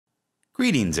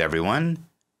Greetings everyone.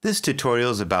 This tutorial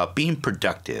is about being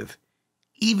productive,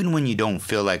 even when you don't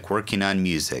feel like working on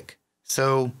music.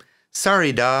 So,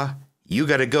 sorry da, you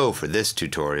gotta go for this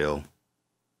tutorial.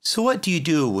 So what do you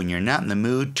do when you're not in the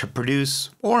mood to produce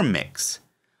or mix?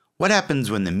 What happens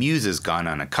when the muse is gone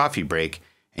on a coffee break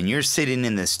and you're sitting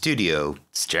in the studio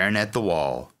staring at the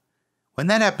wall? When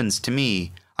that happens to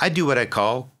me, I do what I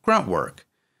call grunt work.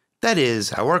 That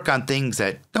is, I work on things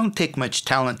that don't take much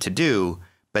talent to do,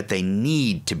 but they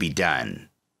need to be done.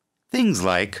 Things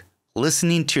like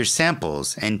listening to your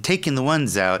samples and taking the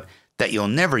ones out that you'll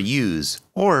never use,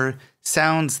 or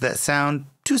sounds that sound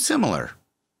too similar.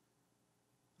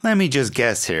 Let me just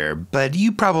guess here, but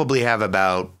you probably have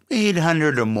about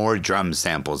 800 or more drum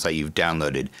samples that you've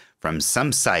downloaded from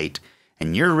some site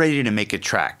and you're ready to make a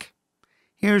track.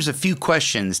 Here's a few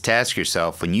questions to ask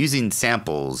yourself when using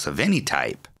samples of any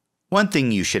type. One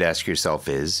thing you should ask yourself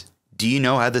is, do you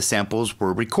know how the samples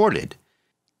were recorded?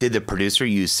 Did the producer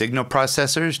use signal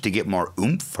processors to get more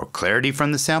oomph or clarity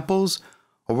from the samples?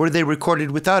 Or were they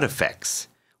recorded without effects,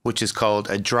 which is called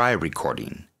a dry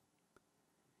recording?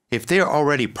 If they are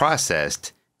already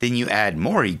processed, then you add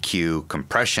more EQ,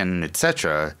 compression,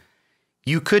 etc.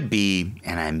 You could be,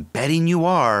 and I'm betting you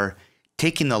are,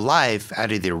 taking the life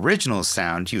out of the original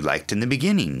sound you liked in the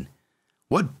beginning.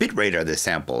 What bitrate are the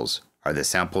samples? Are the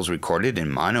samples recorded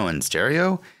in mono and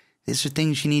stereo? These are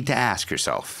things you need to ask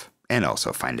yourself, and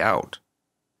also find out.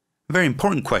 A very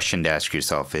important question to ask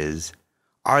yourself is,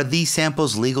 are these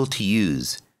samples legal to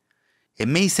use? It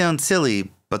may sound silly,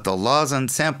 but the laws on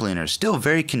sampling are still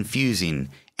very confusing,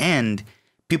 and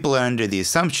people are under the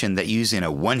assumption that using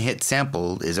a one-hit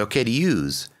sample is okay to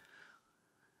use.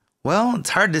 Well, it's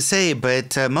hard to say,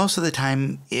 but most of the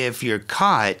time, if you're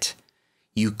caught,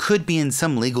 you could be in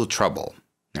some legal trouble.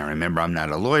 Now remember, I'm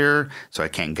not a lawyer, so I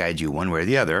can't guide you one way or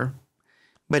the other.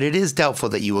 But it is doubtful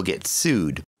that you will get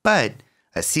sued. But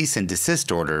a cease and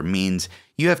desist order means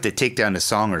you have to take down a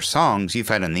song or songs you've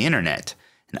had on the internet.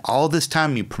 And all this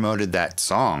time you promoted that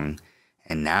song,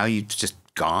 and now it's just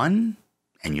gone,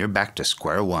 and you're back to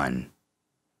square one.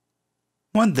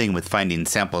 One thing with finding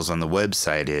samples on the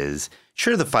website is,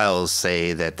 sure, the files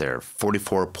say that they're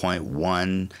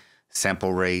 44.1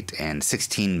 sample rate and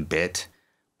 16-bit,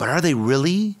 but are they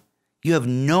really? You have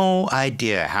no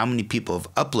idea how many people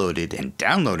have uploaded and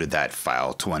downloaded that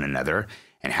file to one another,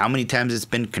 and how many times it's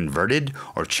been converted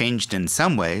or changed in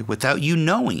some way without you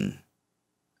knowing.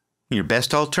 Your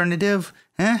best alternative?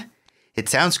 It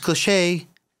sounds cliche,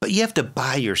 but you have to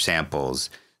buy your samples,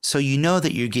 so you know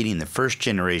that you're getting the first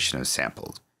generation of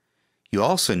samples. You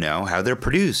also know how they're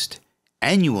produced,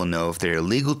 and you will know if they're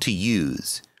legal to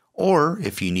use, or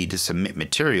if you need to submit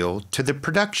material to the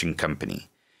production company,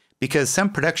 because some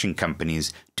production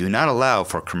companies do not allow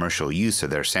for commercial use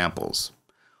of their samples.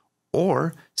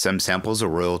 Or some samples are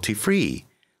royalty-free,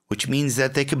 which means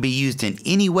that they can be used in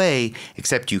any way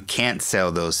except you can't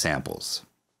sell those samples.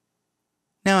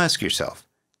 Now ask yourself,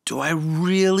 do I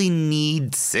really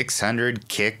need 600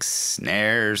 kicks,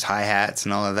 snares, hi-hats,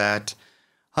 and all of that?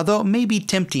 Although it may be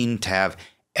tempting to have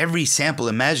every sample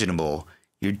imaginable,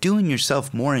 you're doing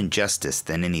yourself more injustice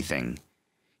than anything.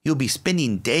 You'll be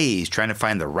spending days trying to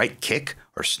find the right kick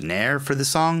or snare for the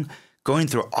song, going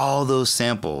through all those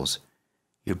samples.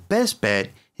 Your best bet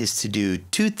is to do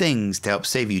two things to help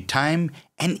save you time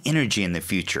and energy in the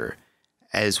future,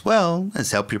 as well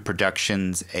as help your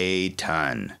productions a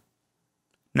ton.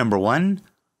 Number one,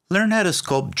 learn how to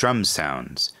sculpt drum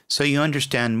sounds so you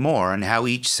understand more on how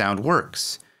each sound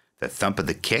works. The thump of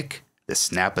the kick, the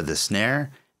snap of the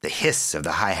snare, the hiss of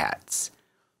the hi-hats.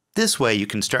 This way you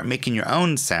can start making your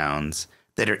own sounds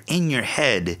that are in your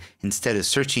head instead of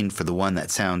searching for the one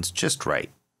that sounds just right.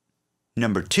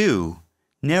 Number two,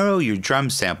 narrow your drum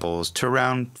samples to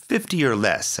around 50 or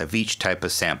less of each type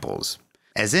of samples.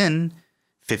 As in,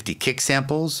 50 kick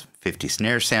samples, 50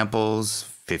 snare samples,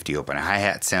 50 open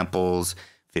hi-hat samples,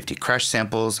 50 crush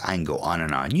samples, I can go on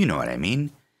and on, you know what I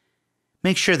mean.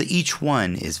 Make sure that each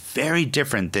one is very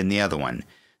different than the other one,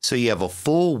 so you have a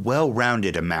full,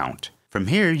 well-rounded amount. From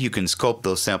here, you can sculpt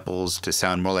those samples to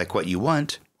sound more like what you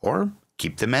want, or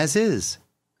keep them as is.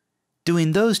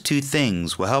 Doing those two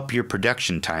things will help your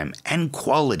production time and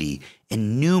quality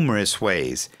in numerous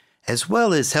ways, as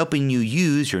well as helping you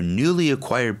use your newly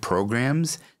acquired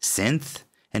programs, synth,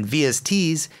 and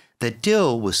VSTs that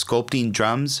deal with sculpting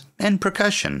drums and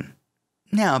percussion.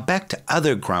 Now back to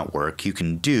other grunt work you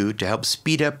can do to help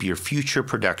speed up your future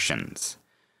productions.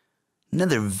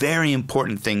 Another very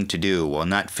important thing to do while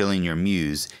not filling your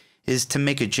Muse is to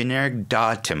make a generic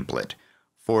DAW template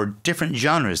for different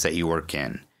genres that you work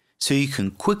in, so you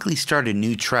can quickly start a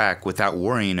new track without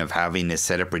worrying of having to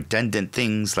set up redundant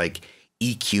things like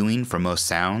EQing for most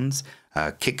sounds,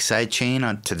 a kick sidechain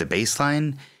onto the bass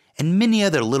line, and many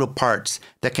other little parts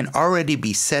that can already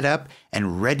be set up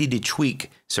and ready to tweak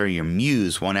so your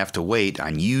Muse won't have to wait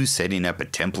on you setting up a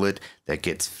template that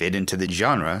gets fit into the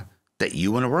genre that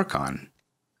you want to work on.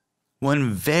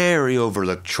 One very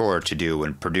overlooked chore to do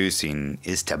when producing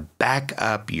is to back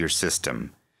up your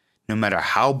system. No matter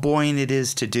how boring it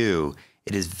is to do,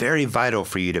 it is very vital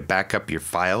for you to back up your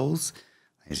files,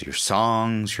 as your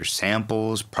songs, your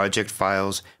samples, project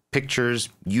files, pictures,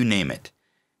 you name it.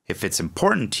 If it's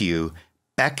important to you,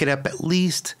 back it up at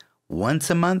least once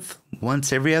a month,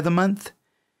 once every other month.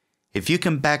 If you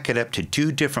can back it up to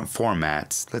 2 different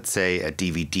formats, let's say a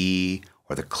DVD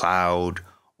or the cloud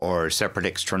or a separate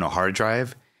external hard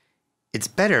drive, it's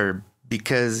better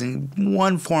because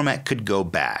one format could go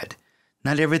bad.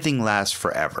 Not everything lasts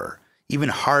forever. Even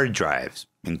hard drives,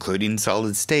 including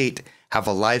solid state, have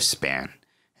a lifespan,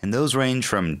 and those range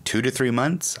from 2 to 3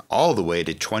 months all the way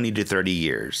to 20 to 30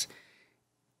 years.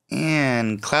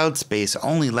 And cloud space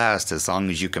only lasts as long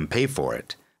as you can pay for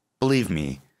it. Believe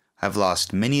me, I've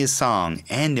lost many a song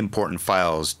and important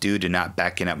files due to not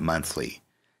backing up monthly.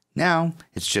 Now,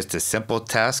 it's just a simple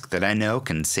task that I know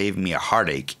can save me a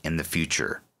heartache in the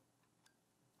future.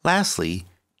 Lastly,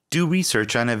 do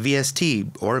research on a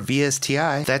VST or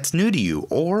VSTI that's new to you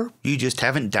or you just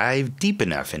haven't dived deep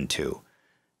enough into.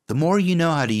 The more you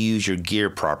know how to use your gear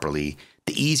properly,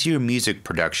 the easier music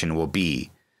production will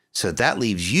be. So that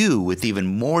leaves you with even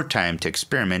more time to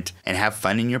experiment and have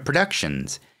fun in your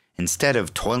productions, instead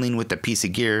of toiling with a piece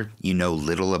of gear you know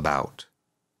little about.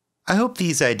 I hope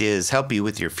these ideas help you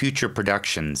with your future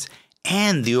productions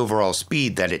and the overall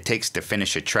speed that it takes to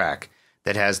finish a track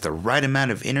that has the right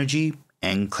amount of energy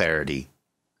and clarity.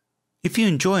 If you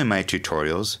enjoy my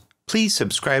tutorials, please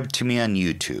subscribe to me on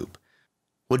YouTube.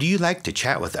 Would you like to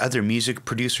chat with other music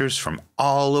producers from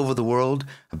all over the world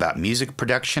about music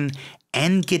production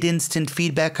and get instant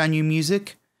feedback on your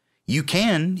music? You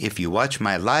can if you watch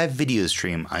my live video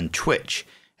stream on Twitch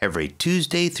every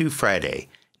Tuesday through Friday,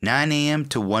 9 a.m.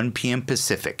 to 1 p.m.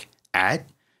 Pacific at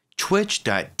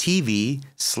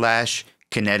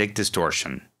twitch.tv/Kinetic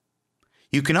Distortion.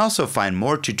 You can also find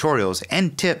more tutorials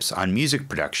and tips on music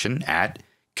production at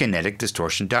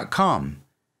kineticdistortion.com.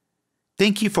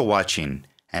 Thank you for watching,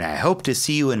 and I hope to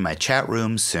see you in my chat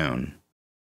room soon.